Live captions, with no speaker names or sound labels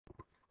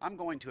I'm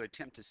going to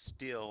attempt to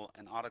steal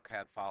an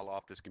AutoCAD file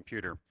off this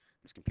computer.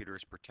 This computer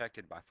is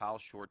protected by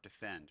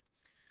FileSure-Defend.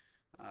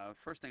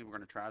 First thing we're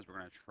going to try is we're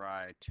going to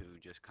try to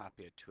just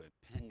copy it to a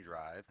pen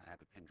drive. I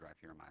have a pen drive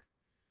here on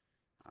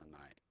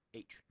my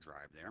H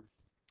drive there.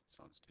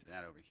 So let's do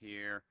that over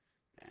here,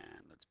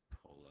 and let's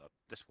pull up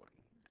this one.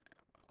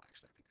 Well,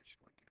 actually, I think I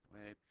should get the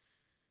way.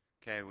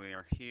 Okay, we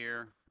are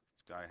here.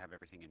 Let's go. I have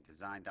everything in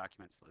design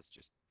documents. Let's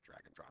just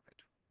drag and drop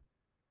it.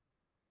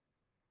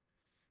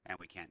 And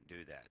we can't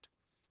do that.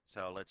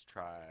 So let's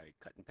try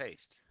cut and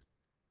paste.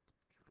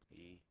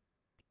 Copy,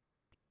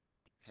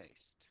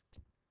 paste.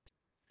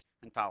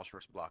 And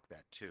FileSure's block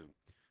that too.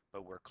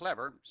 But we're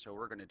clever, so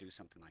we're going to do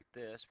something like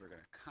this. We're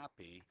going to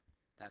copy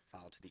that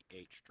file to the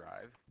H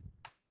drive,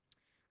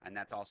 and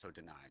that's also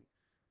denied.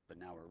 But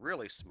now we're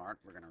really smart.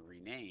 We're going to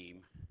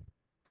rename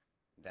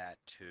that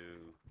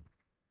to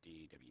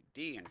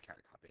DWD and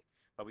copy it.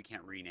 But we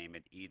can't rename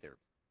it either.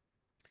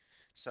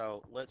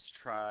 So let's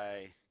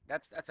try,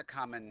 that's a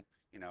common,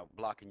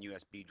 blocking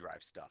USB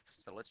drive stuff.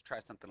 So let's try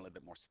something a little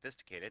bit more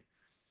sophisticated.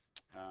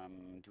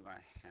 Do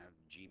I have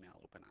Gmail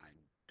open? I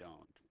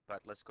don't.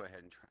 But let's go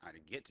ahead and try to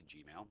get to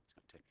Gmail. It's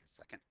going to take me a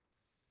second.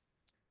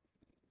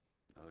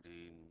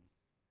 Loading.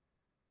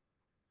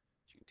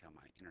 As you can tell,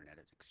 my internet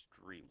is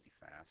extremely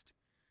fast.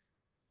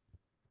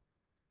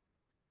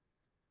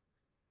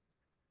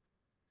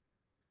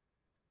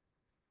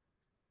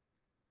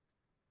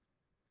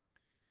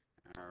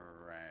 All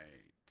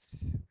right.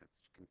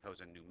 Let's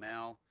compose a new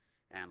mail.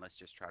 And let's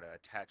just try to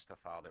attach the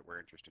file that we're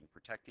interested in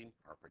protecting,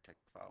 our protect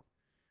file,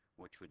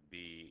 which would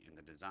be in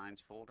the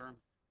designs folder,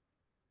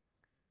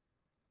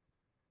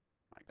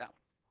 like that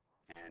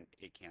one. And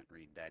it can't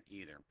read that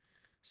either.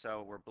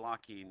 So we're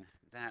blocking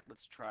that.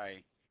 Let's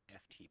try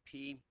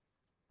FTP.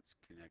 Let's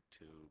connect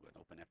to an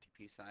open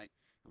FTP site.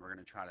 And we're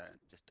going to try to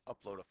just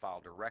upload a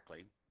file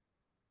directly.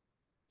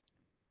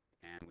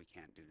 And we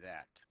can't do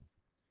that.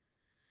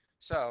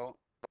 So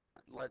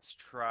let's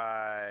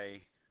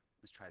try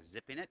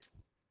zipping it.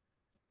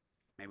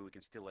 Maybe we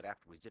can steal it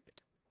after we zip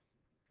it.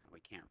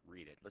 We can't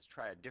read it. Let's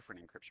try a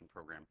different encryption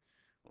program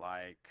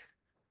like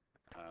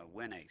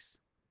WinAce.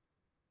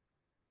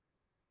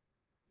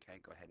 Okay,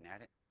 go ahead and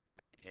add it.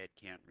 It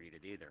can't read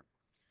it either.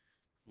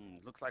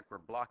 Looks like we're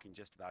blocking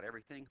just about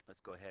everything. Let's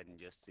go ahead and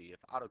just see if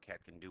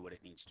AutoCAD can do what it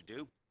needs to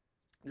do.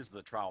 This is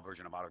the trial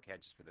version of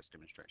AutoCAD just for this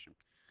demonstration.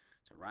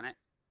 So run it.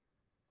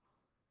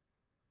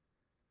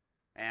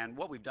 And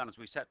what we've done is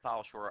we set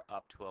FileSure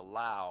up to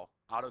allow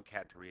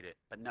AutoCAD to read it,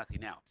 but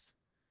nothing else.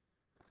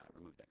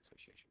 Remove that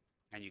association.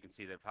 And you can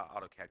see that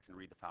AutoCAD can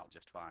read the file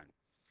just fine.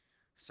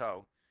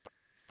 So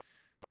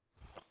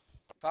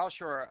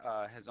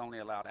FileSure has only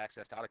allowed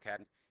access to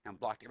AutoCAD and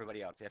blocked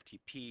everybody else,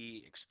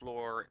 FTP,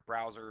 Explorer,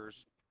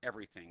 browsers,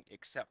 everything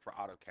except for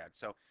AutoCAD.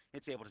 So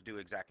it's able to do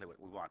exactly what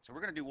we want. So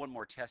we're going to do one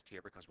more test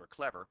here because we're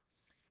clever,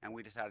 and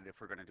we decided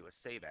if we're going to do a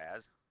save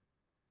as,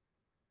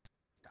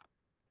 stop,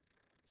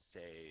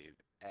 save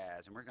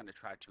as, and we're going to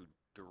try to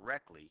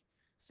directly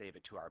save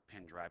it to our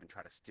pen drive and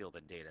try to steal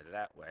the data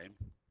that way.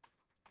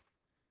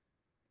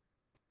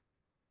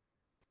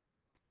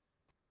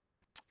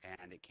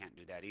 And it can't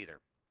do that either.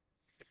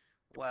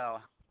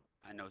 Well,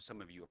 I know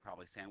some of you are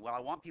probably saying, well, I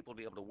want people to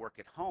be able to work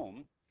at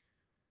home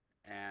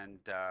and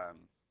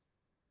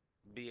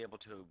be able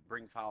to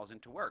bring files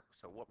into work.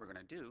 So what we're going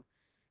to do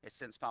is,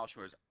 since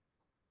FileSure is,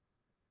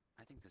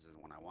 I think this is the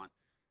one I want,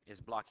 is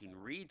blocking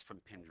reads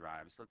from pen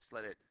drives, let's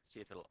let it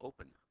see if it'll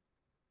open.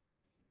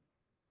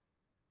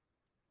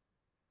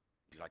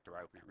 Would you like to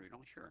open it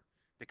read-only? Sure.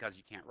 Because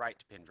you can't write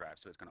to pen drive,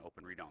 so it's going to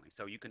open read-only.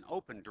 So you can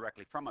open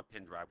directly from a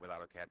pen drive with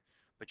AutoCAD,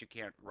 but you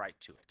can't write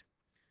to it.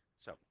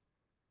 So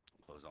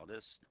close all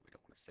this. We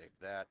don't want to save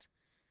that.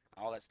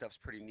 All that stuff's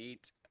pretty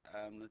neat.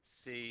 Let's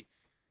see.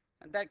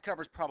 And that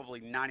covers probably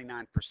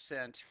 99%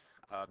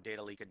 of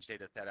data leakage,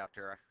 data theft out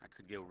there. I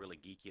could go really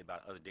geeky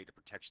about other data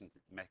protection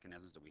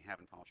mechanisms that we have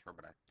in FileSure,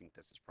 but I think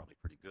this is probably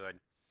pretty good.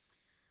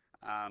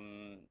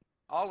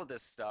 All of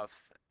this stuff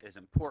is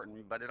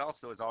important, but it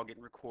also is all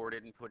getting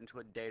recorded and put into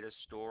a data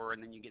store,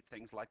 and then you get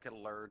things like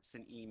alerts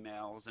and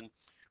emails and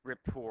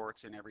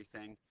reports and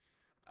everything.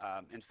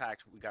 In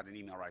fact, we got an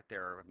email right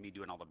there of me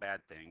doing all the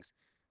bad things.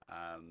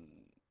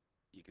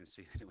 You can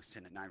see that it was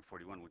sent at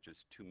 9:41, which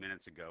was 2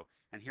 minutes ago.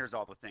 And here's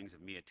all the things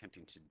of me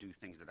attempting to do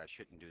things that I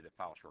shouldn't do that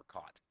FileSure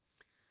caught.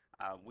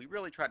 We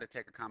really try to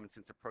take a common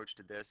sense approach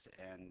to this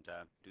and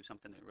do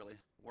something that really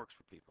works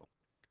for people.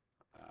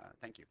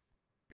 Thank you.